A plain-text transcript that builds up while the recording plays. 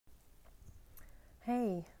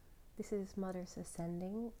Hey, this is Mothers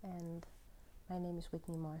Ascending, and my name is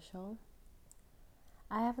Whitney Marshall.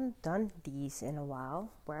 I haven't done these in a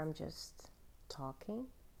while where I'm just talking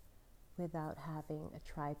without having a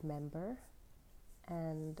tribe member,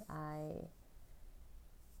 and I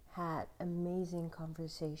had amazing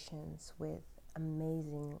conversations with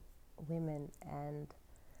amazing women and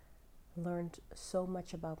learned so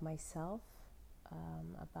much about myself,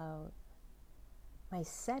 about my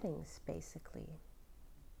settings basically.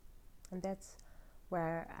 And that's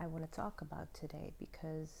where I want to talk about today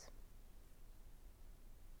because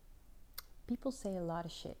people say a lot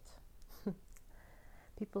of shit.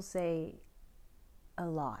 People say a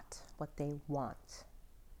lot what they want.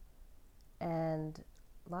 And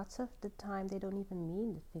lots of the time they don't even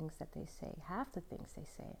mean the things that they say, half the things they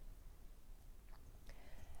say.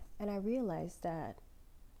 And I realized that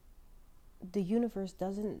the universe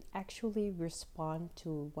doesn't actually respond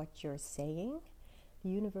to what you're saying. The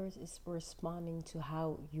universe is responding to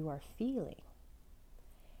how you are feeling.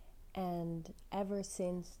 And ever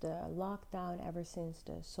since the lockdown, ever since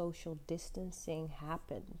the social distancing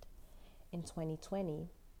happened in 2020,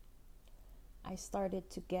 I started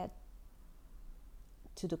to get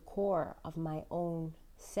to the core of my own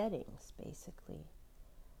settings, basically.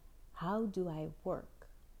 How do I work?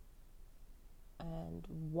 And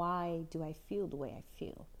why do I feel the way I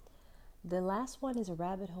feel? The last one is a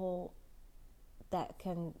rabbit hole that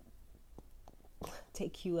can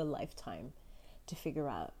take you a lifetime to figure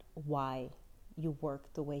out why you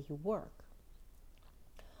work the way you work.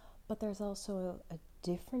 But there's also a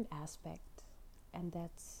different aspect, and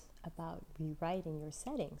that's about rewriting your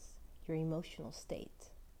settings, your emotional state.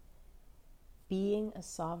 Being a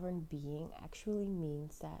sovereign being actually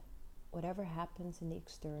means that whatever happens in the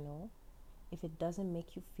external, if it doesn't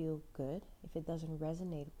make you feel good, if it doesn't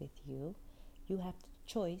resonate with you, you have the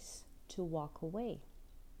choice to walk away.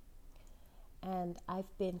 And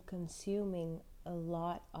I've been consuming a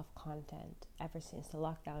lot of content ever since the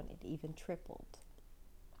lockdown. It even tripled.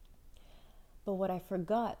 But what I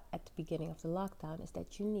forgot at the beginning of the lockdown is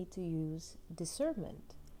that you need to use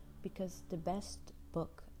discernment, because the best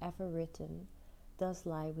book ever written does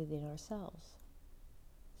lie within ourselves.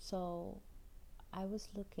 So I was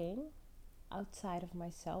looking outside of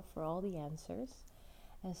myself for all the answers,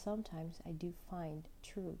 and sometimes I do find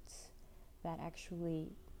truths that actually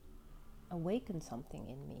awaken something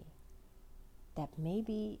in me that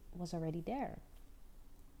maybe was already there.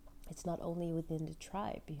 It's not only within the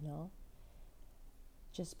tribe,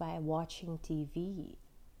 just by watching TV.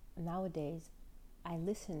 Nowadays, I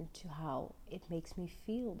listen to how it makes me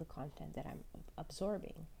feel the content that I'm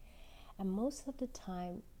absorbing. And most of the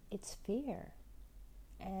time, it's fear.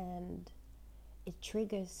 And it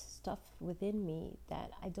triggers stuff within me that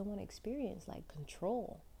I don't want to experience, like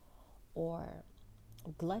control or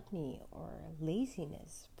gluttony or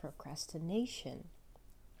laziness, procrastination.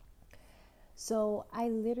 So I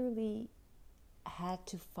literally had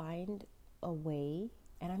to find a way,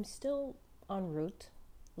 and I'm still en route,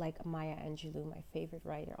 like Maya Angelou, my favorite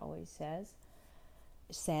writer, always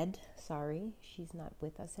said, she's not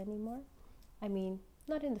with us anymore. I mean,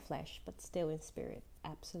 not in the flesh, but still in spirit.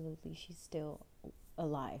 Absolutely, she's still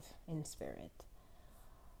alive in spirit.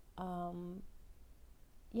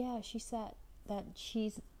 She said that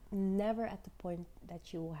she's never at the point that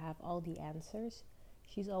she will have all the answers.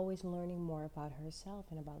 She's always learning more about herself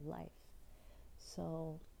and about life.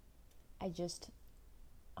 So I just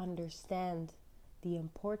understand the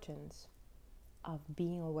importance of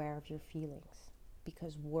being aware of your feelings,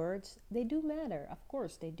 because words, they do matter. Of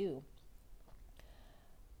course they do.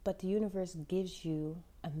 But the universe gives you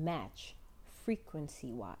a match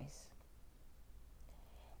frequency-wise.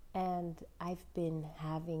 And I've been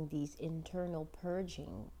having these internal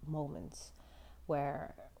purging moments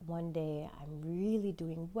where one day I'm really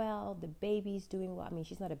doing well, the baby's doing well. I mean,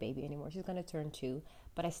 she's not a baby anymore. She's going to turn 2,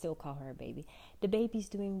 but I still call her a baby. The baby's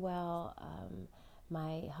doing well.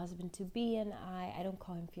 My husband-to-be and I don't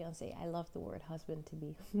call him fiancé. I love the word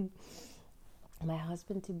husband-to-be. My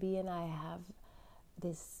husband-to-be and I have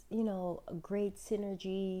this, great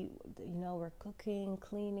synergy. We're cooking,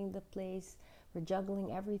 cleaning the place. We're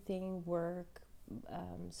juggling everything, work,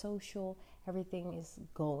 social, everything is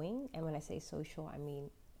going. And when I say social, I mean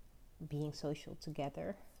being social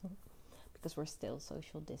together, because we're still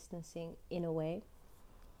social distancing in a way.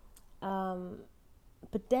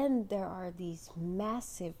 But then there are these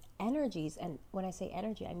massive energies, and when I say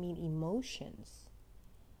energy, I mean emotions.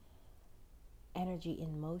 Energy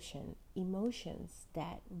in motion, emotions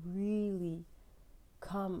that really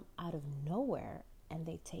come out of nowhere and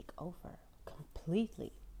they take over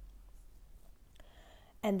completely.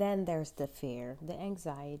 And then there's the fear, the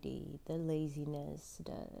anxiety, the laziness,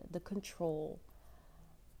 the control,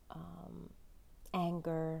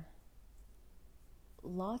 anger,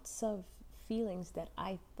 lots of feelings that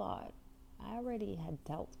I thought I already had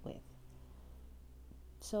dealt with.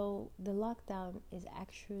 So the lockdown is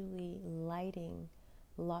actually lighting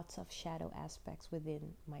lots of shadow aspects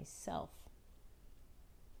within myself.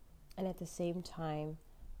 And at the same time,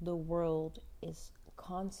 the world is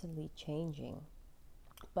constantly changing,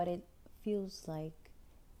 but it feels like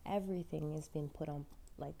everything has been put on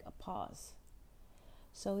like a pause.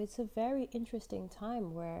 So it's a very interesting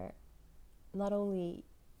time where not only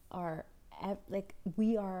are like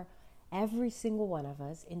we are, every single one of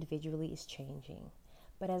us individually is changing,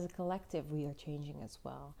 but as a collective we are changing as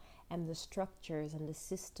well. And the structures and the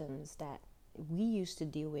systems that we used to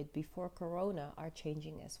deal with before corona are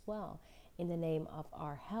changing as well. In the name of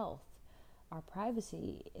our health, our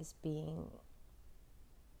privacy is being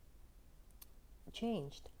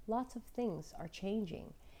changed. Lots of things are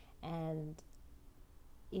changing, and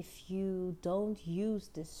if you don't use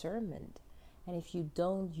discernment, and if you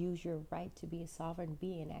don't use your right to be a sovereign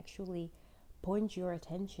being and actually point your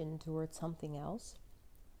attention towards something else,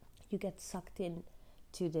 you get sucked in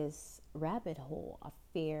to this rabbit hole of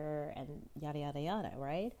fear and yada yada yada,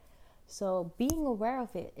 right? So being aware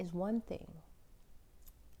of it is one thing,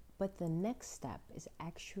 but the next step is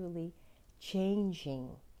actually changing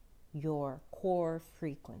your core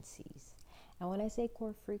frequencies. And when I say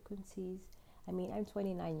core frequencies, I mean, I'm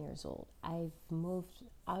 29 years old. I've moved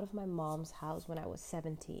out of my mom's house when I was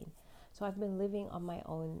 17. So I've been living on my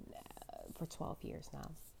own for 12 years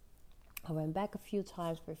now. I went back a few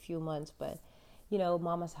times for a few months, but you know,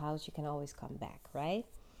 mama's house, you can always come back, right?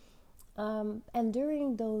 And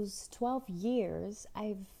during those 12 years,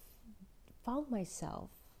 I've found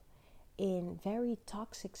myself in very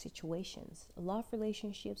toxic situations, love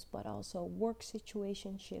relationships, but also work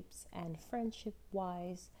situationships and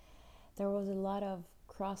friendship-wise. There was a lot of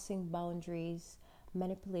crossing boundaries,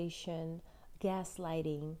 manipulation,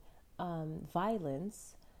 gaslighting,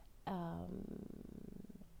 violence, and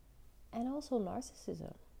also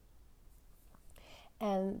narcissism.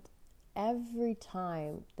 And every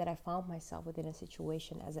time that I found myself within a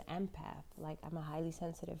situation as an empath, like I'm a highly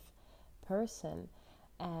sensitive person,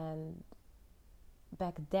 and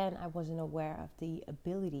back then I wasn't aware of the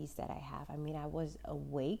abilities that I have. I mean, I was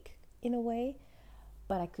awake in a way,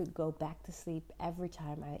 but I could go back to sleep every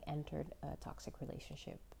time I entered a toxic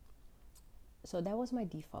relationship. So that was my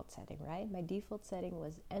default setting, right? My default setting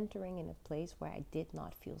was entering in a place where I did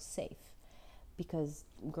not feel safe, because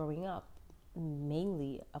growing up,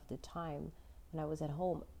 mainly of the time when I was at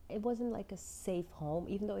home, it wasn't like a safe home,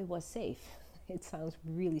 even though it was safe. It sounds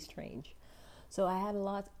really strange. So I had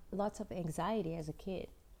lots of anxiety as a kid,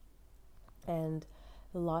 and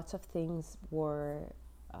lots of things were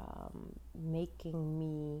making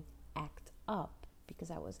me act up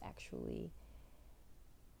because I was actually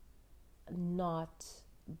not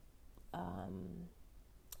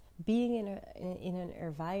being in an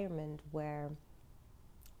environment where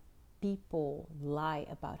people lie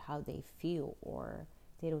about how they feel, or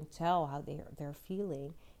they don't tell how they're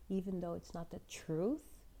feeling, even though it's not the truth.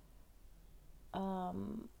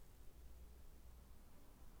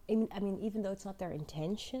 Even though it's not their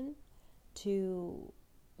intention to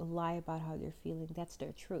lie about how they're feeling, that's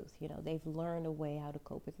their truth. You know, they've learned a way how to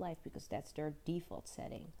cope with life because that's their default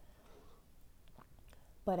setting.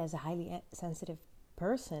 But as a highly sensitive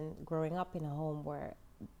person, growing up in a home where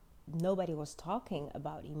nobody was talking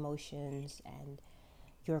about emotions and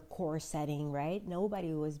your core setting, right?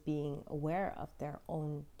 Nobody was being aware of their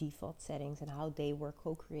own default settings and how they were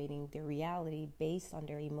co-creating their reality based on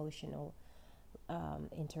their emotional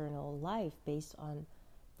internal life, based on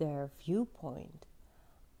their viewpoint,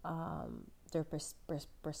 their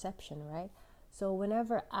perception, right? So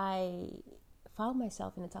whenever I found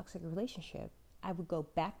myself in a toxic relationship, I would go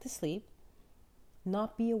back to sleep,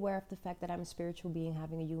 not be aware of the fact that I'm a spiritual being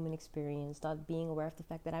having a human experience, not being aware of the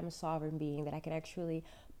fact that I'm a sovereign being, that I can actually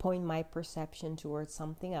point my perception towards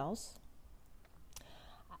something else.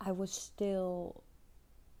 I was still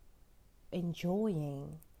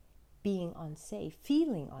enjoying being unsafe,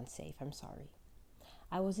 feeling unsafe,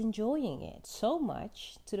 I was enjoying it so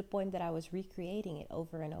much to the point that I was recreating it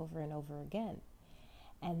over and over and over again.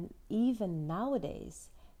 And even nowadays,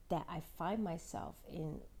 that I find myself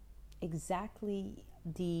in exactly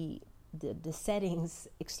the settings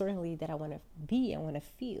externally that I want to be, I want to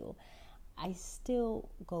feel, I still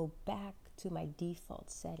go back to my default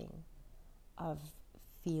setting of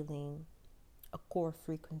feeling a core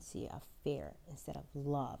frequency of fear instead of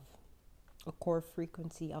love, a core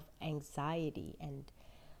frequency of anxiety and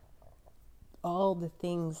all the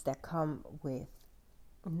things that come with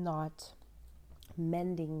not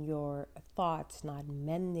mending your thoughts, not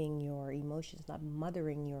mending your emotions, not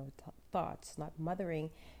mothering your thoughts, not mothering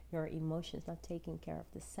your emotions, not taking care of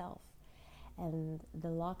the self. And the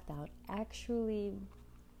lockdown actually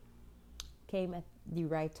came at the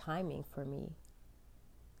right timing for me.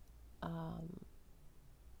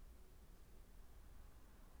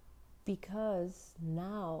 Because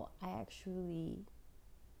now I actually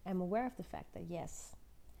am aware of the fact that yes,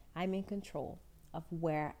 I'm in control of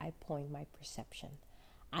where I point my perception.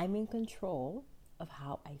 I'm in control of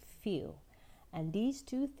how I feel. And these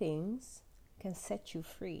two things can set you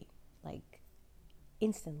free, like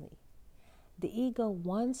instantly. The ego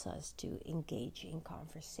wants us to engage in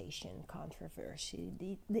conversation, controversy.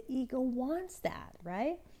 The ego wants that,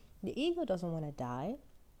 right? The ego doesn't want to die.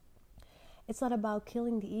 It's not about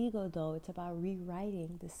killing the ego, though. It's about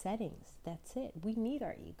rewriting the settings. That's it. We need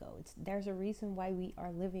our ego. There's a reason why we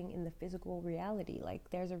are living in the physical reality. Like,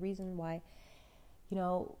 there's a reason why,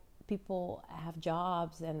 people have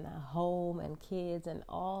jobs and a home and kids and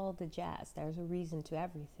all the jazz. There's a reason to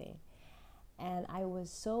everything. And I was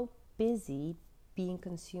so busy being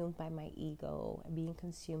consumed by my ego and being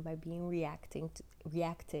consumed by being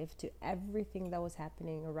reactive to everything that was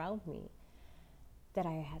happening around me, that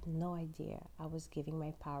I had no idea I was giving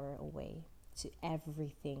my power away to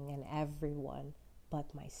everything and everyone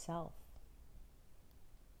but myself.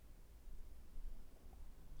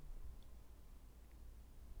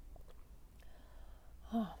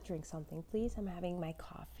 Drink something, please. I'm having my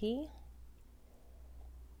coffee.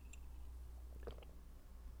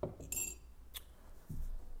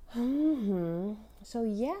 So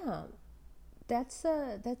yeah, that's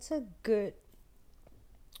a good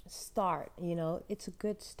start. It's a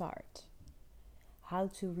good start. How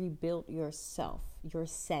to rebuild yourself, your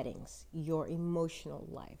settings, your emotional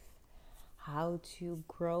life. How to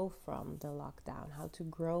grow from the lockdown. How to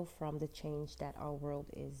grow from the change that our world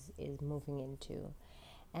is moving into.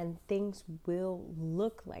 And things will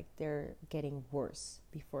look like they're getting worse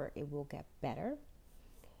before it will get better.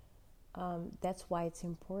 That's why it's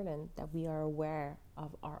important that we are aware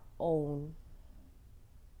of our own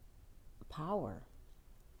power.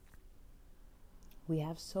 We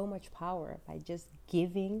have so much power by just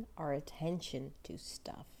giving our attention to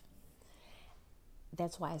stuff.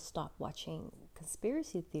 That's why I stopped watching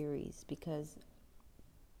conspiracy theories, because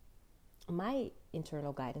my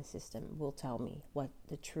internal guidance system will tell me what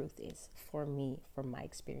the truth is for me, for my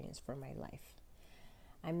experience, for my life.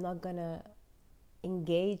 I'm not gonna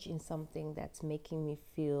engage in something that's making me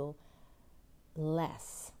feel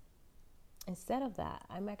less. Instead of that,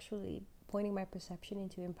 I'm actually pointing my perception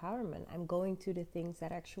into empowerment. I'm going to the things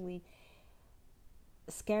that actually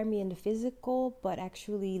scare me in the physical, but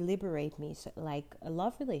actually liberate me. So, like a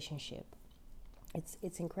love relationship.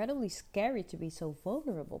 It's incredibly scary to be so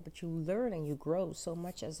vulnerable, but you learn and you grow so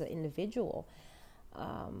much as an individual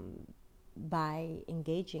by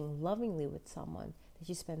engaging lovingly with someone that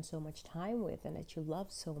you spend so much time with and that you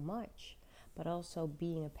love so much. But also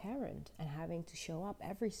being a parent and having to show up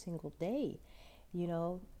every single day.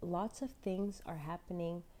 Lots of things are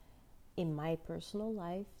happening in my personal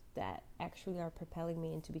life that actually are propelling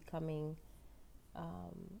me into becoming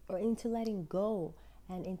or into letting go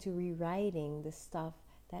and into rewriting the stuff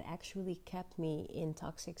that actually kept me in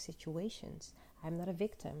toxic situations. I'm not a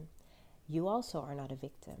victim. You also are not a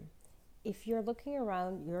victim. If you're looking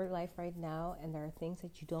around your life right now and there are things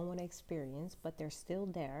that you don't want to experience, but they're still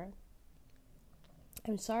there,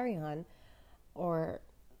 I'm sorry, hon, or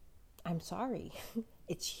I'm sorry.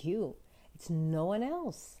 It's you. It's no one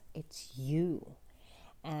else. It's you.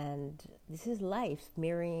 And this is life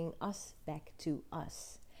mirroring us back to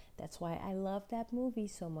us. That's why I love that movie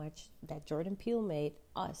so much that Jordan Peele made,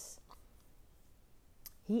 Us.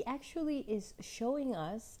 He actually is showing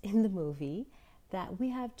us in the movie that we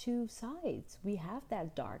have two sides. We have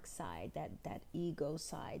that dark side, that ego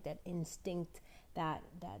side, that instinct, that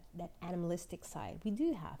animalistic side. We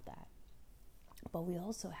do have that. But we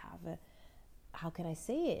also have how can I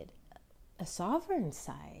say it? A sovereign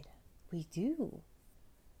side. We do.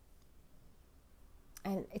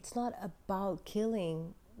 And it's not about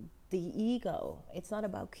killing the ego. It's not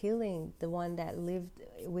about killing the one that lived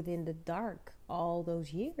within the dark all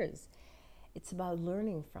those years. It's about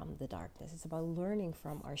learning from the darkness. It's about learning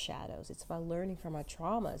from our shadows. It's about learning from our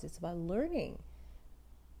traumas. It's about learning.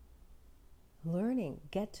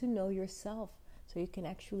 Get to know yourself so you can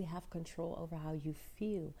actually have control over how you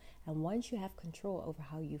feel. And once you have control over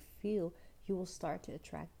how you feel, you will start to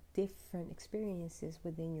attract different experiences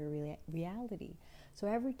within your reality. So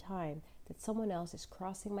every time that someone else is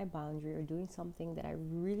crossing my boundary or doing something that I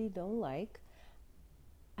really don't like,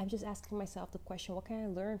 I'm just asking myself the question, what can I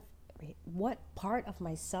learn? What part of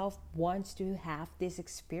myself wants to have this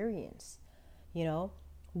experience? You know,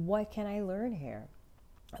 what can I learn here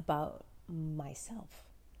about myself?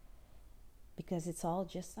 Because it's all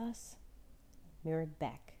just us, mirrored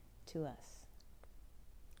back to us.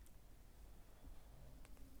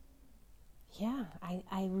 Yeah,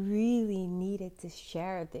 I really needed to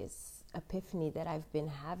share this epiphany that I've been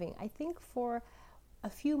having, I think for a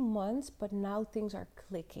few months, but now things are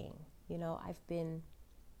clicking. You know, I've been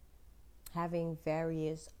having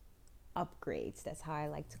various upgrades, that's how I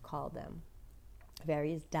like to call them,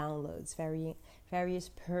 various downloads, various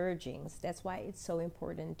purgings. That's why it's so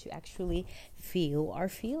important to actually feel our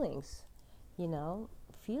feelings, you know,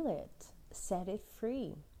 feel it, set it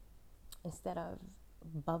free, instead of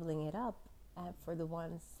bubbling it up. And for the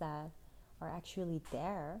ones that are actually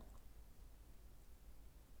there,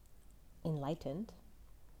 enlightened,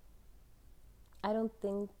 I don't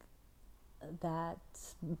think that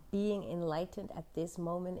being enlightened at this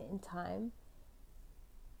moment in time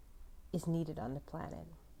is needed on the planet.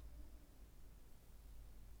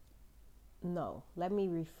 No, let me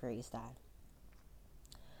rephrase that.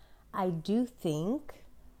 I do think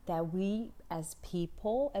that we as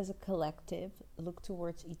people, as a collective, look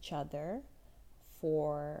towards each other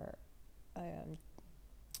for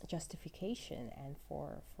justification and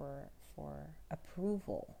for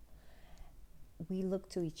approval. We look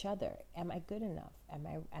to each other. Am I good enough? Am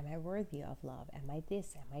I worthy of love? Am I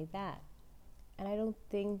this? Am I that? And I don't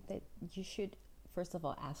think that you should, first of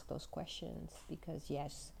all, ask those questions, because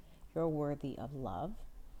yes, you're worthy of love.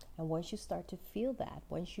 And once you start to feel that,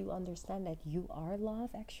 once you understand that you are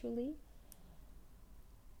love, actually,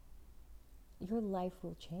 your life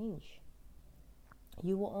will change.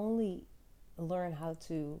 You will only learn how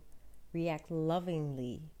to react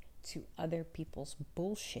lovingly to other people's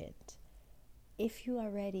bullshit if you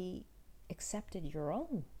already accepted your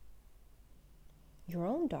own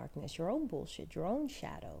darkness, your own bullshit, your own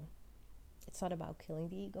shadow. It's not about killing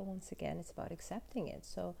the ego, once again, it's about accepting it.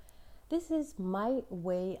 So this is my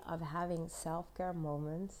way of having self-care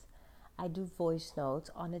moments. I do voice notes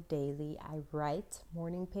on a daily. I write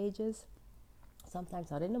morning pages, sometimes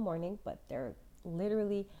not in the morning, but they're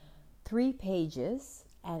literally 3 pages,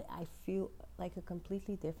 and I feel like a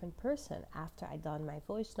completely different person after I've done my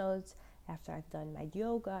voice notes, after I've done my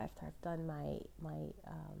yoga, after I've done my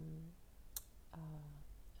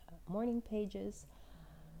morning pages.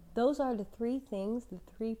 Those are the 3 things, the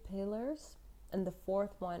 3 pillars, and the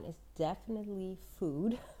 4th one is definitely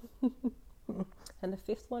food, and the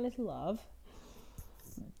 5th one is love.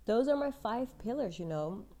 Those are my 5 pillars, you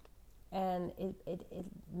know, and it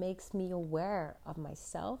makes me aware of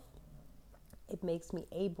myself. It makes me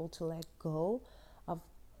able to let go of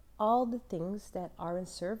all the things that aren't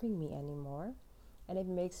serving me anymore, and it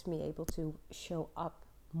makes me able to show up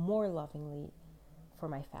more lovingly for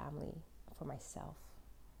my family, for myself,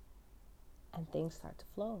 and things start to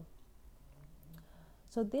flow.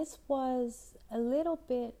 So this was a little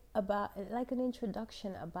bit about, like, an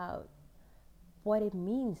introduction about what it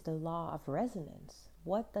means, the law of resonance.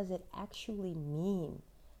 What does it actually mean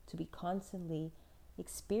to be constantly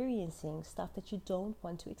experiencing stuff that you don't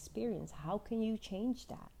want to experience? How can you change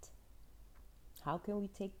that? How can we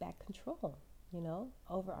take back control, you know,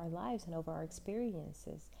 over our lives and over our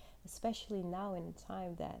experiences, especially now in a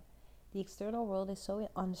time that the external world is so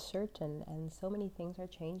uncertain and so many things are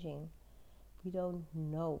changing. We don't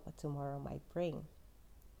know what tomorrow might bring.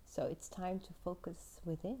 So it's time to focus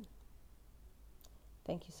within.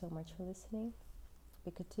 Thank you so much for listening.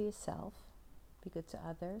 Be good to yourself. Be good to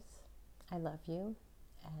others. I love you.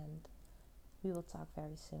 And we will talk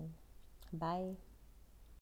very soon. Bye.